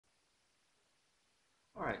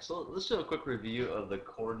Alright, so let's do a quick review of the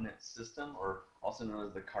coordinate system, or also known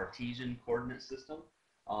as the Cartesian coordinate system.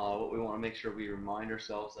 What we want to make sure we remind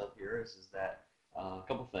ourselves of here is that a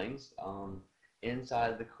couple things.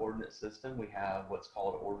 Inside the coordinate system, we have what's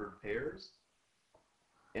called ordered pairs.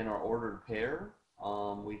 In our ordered pair,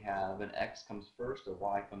 we have an x comes first, a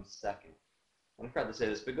y comes second. I'm going to try to say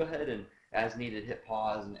this, but go ahead and, as needed, hit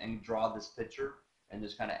pause and draw this picture and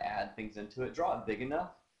just kind of add things into it. Draw it big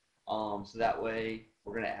enough so that way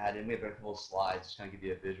we're going to add in, we have a couple of slides just kind of give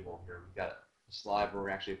you a visual here. We've got a slide where we're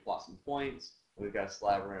actually plot some points. We've got a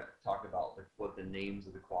slide where we're going to talk about what the names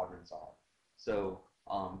of the quadrants are. So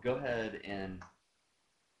go ahead and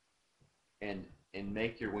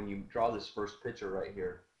make your, when you draw this first picture right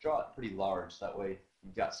here, draw it pretty large. So that way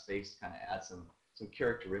you've got space to kind of add some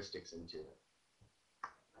characteristics into it.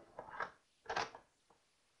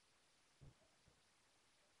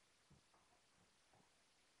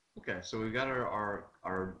 Okay, so we've got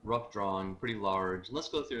our rough drawing pretty large. Let's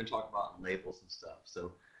go through and talk about labels and stuff.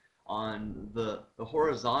 So on the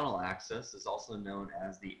horizontal axis is also known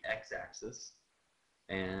as the x-axis.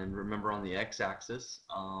 And remember, on the x-axis,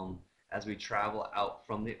 as we travel out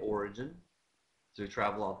from the origin, so we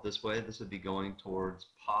travel out this way, this would be going towards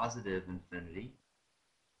positive infinity.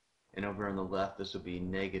 And over on the left, this would be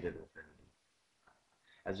negative infinity.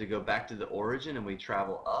 As we go back to the origin and we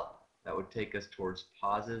travel up, that would take us towards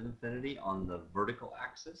positive infinity on the vertical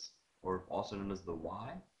axis, or also known as the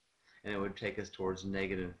y, and it would take us towards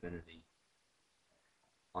negative infinity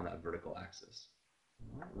on that vertical axis.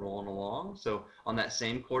 All right, rolling along. So on that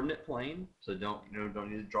same coordinate plane, so don't need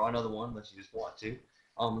to draw another one unless you just want to.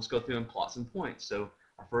 Let's go through and plot some points. So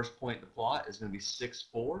our first point to plot is going to be 6,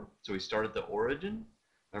 4. So we start at the origin.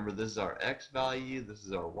 Remember, this is our x value, this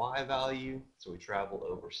is our y value. So we travel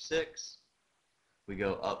over 6. We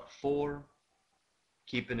go up 4,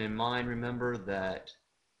 keeping in mind, remember, that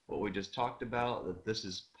what we just talked about, that this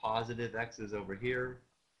is positive x's over here,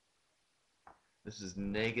 this is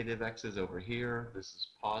negative x's over here, this is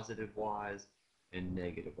positive y's and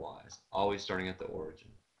negative y's, always starting at the origin.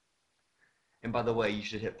 And by the way, you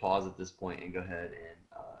should hit pause at this point and go ahead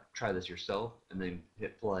and try this yourself, and then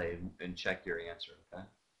hit play and check your answer, okay?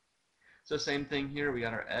 So same thing here, we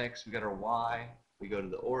got our x, we got our y, we go to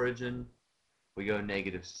the origin, we go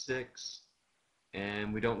 -6,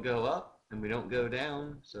 and we don't go up and we don't go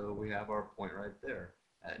down, so we have our point right there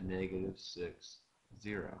at -6,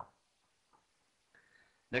 0.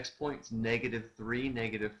 Next point's -3,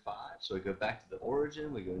 -5. So we go back to the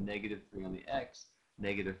origin, we go -3 on the x,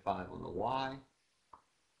 -5 on the y.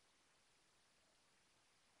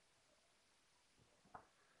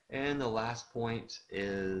 And the last point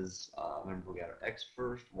is, remember, we got our x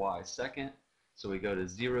first, y second. So we go to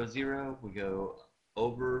 0, 0, we go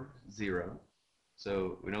over 0.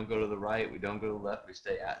 So we don't go to the right, we don't go to the left, we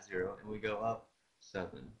stay at 0, and we go up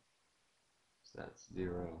 7. So that's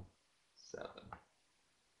 0, 7.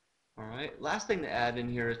 All right, last thing to add in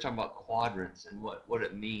here is talking about quadrants and what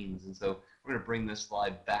it means. And so we're going to bring this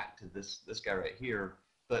slide back to this guy right here.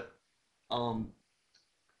 But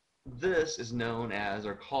this is known as,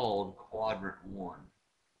 or called, quadrant 1.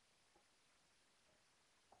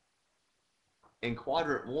 In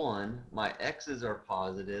quadrant 1, my x's are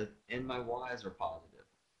positive and my y's are positive.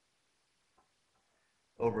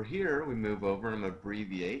 Over here, we move over and I'm going to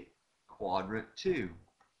abbreviate quadrant 2.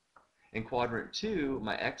 In quadrant 2,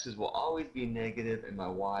 my x's will always be negative and my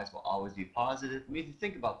y's will always be positive. I mean, if you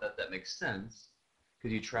think about that, that makes sense,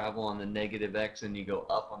 because you travel on the negative x and you go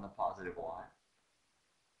up on the positive y.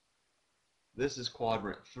 This is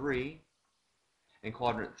quadrant 3. In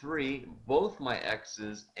quadrant 3, both my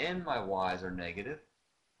x's and my y's are negative.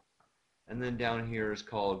 And then down here is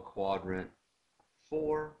called quadrant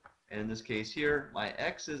 4. And in this case here, my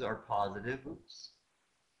x's are positive. Oops.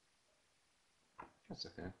 That's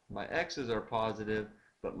okay. My x's are positive,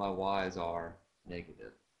 but my y's are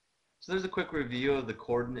negative. So there's a quick review of the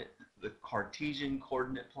Cartesian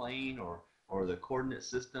coordinate plane, or the coordinate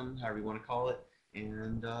system, however you want to call it.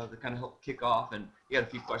 And to kind of help kick off, and you got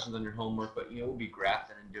a few questions on your homework, but we'll be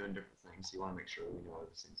graphing and doing different things, so you want to make sure we know what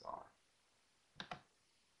those things are.